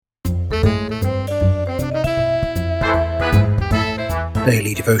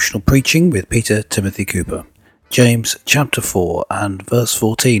Daily Devotional Preaching with Peter Timothy Cooper. James chapter 4 and verse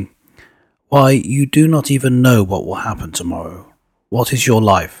 14. Why, you do not even know what will happen tomorrow. What is your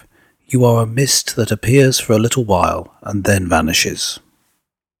life? You are a mist that appears for a little while and then vanishes.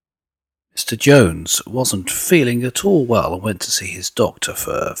 Mr. Jones wasn't feeling at all well and went to see his doctor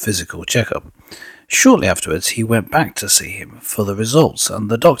for a physical checkup. Shortly afterwards, he went back to see him for the results, and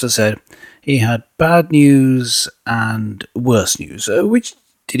the doctor said he had bad news and worse news. Which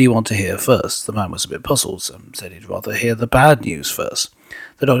did he want to hear first? The man was a bit puzzled and said he'd rather hear the bad news first.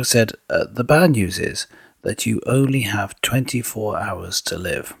 The doctor said, the bad news is that you only have 24 hours to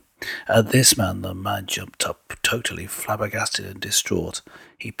live. At this, the man jumped up, totally flabbergasted and distraught.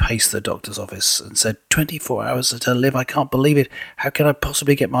 He paced the doctor's office and said, 24 hours to live? I can't believe it. How can I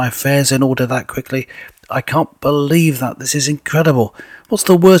possibly get my affairs in order that quickly? I can't believe that. This is incredible. What's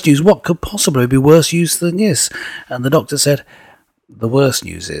the worst news? What could possibly be worse news than this? And the doctor said, the worst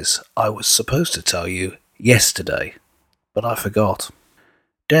news is I was supposed to tell you yesterday, but I forgot.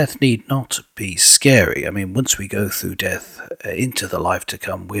 Death need not be scary. Once we go through death into the life to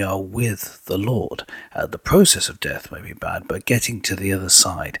come, we are with the Lord. The process of death may be bad, but getting to the other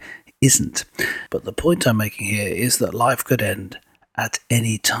side isn't. But the point I'm making here is that life could end at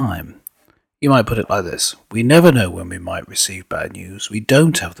any time. You might put it like this. We never know when we might receive bad news. We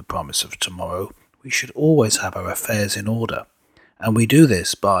don't have the promise of tomorrow. We should always have our affairs in order. And we do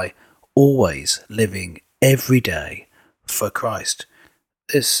this by always living every day for Christ.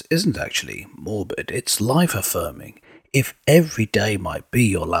 This isn't actually morbid, it's life-affirming. If every day might be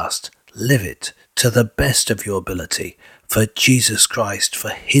your last, live it to the best of your ability for Jesus Christ, for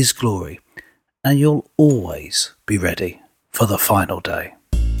His glory, and you'll always be ready for the final day.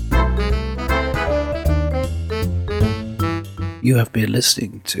 You have been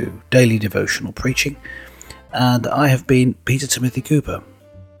listening to Daily Devotional Preaching, and I have been Peter Timothy Cooper.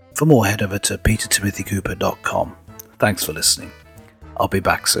 For more, head over to petertimothycooper.com. Thanks for listening. I'll be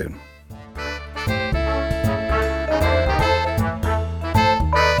back soon.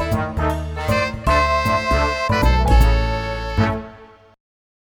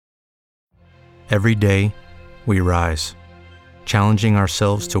 Every day, we rise, challenging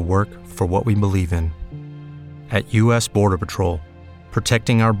ourselves to work for what we believe in. At U.S. Border Patrol,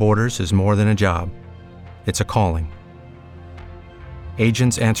 protecting our borders is more than a job. It's a calling.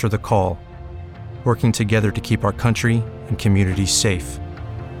 Agents answer the call, working together to keep our country and communities safe.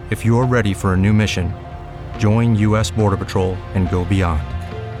 If you are ready for a new mission, join U.S. Border Patrol and go beyond.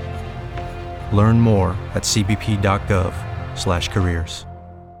 Learn more at cbp.gov/careers.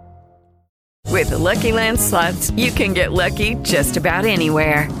 With the Lucky Land Slots, you can get lucky just about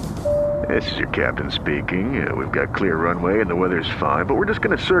anywhere. This is your captain speaking. We've got clear runway and the weather's fine, but we're just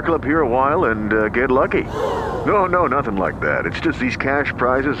going to circle up here a while and get lucky. No, nothing like that. It's just these cash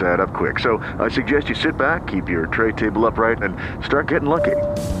prizes add up quick. So I suggest you sit back, keep your tray table upright, and start getting lucky.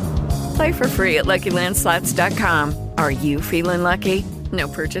 Play for free at LuckyLandSlots.com. Are you feeling lucky? No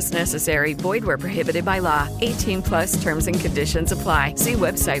purchase necessary. Void where prohibited by law. 18+ terms and conditions apply. See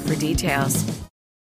website for details.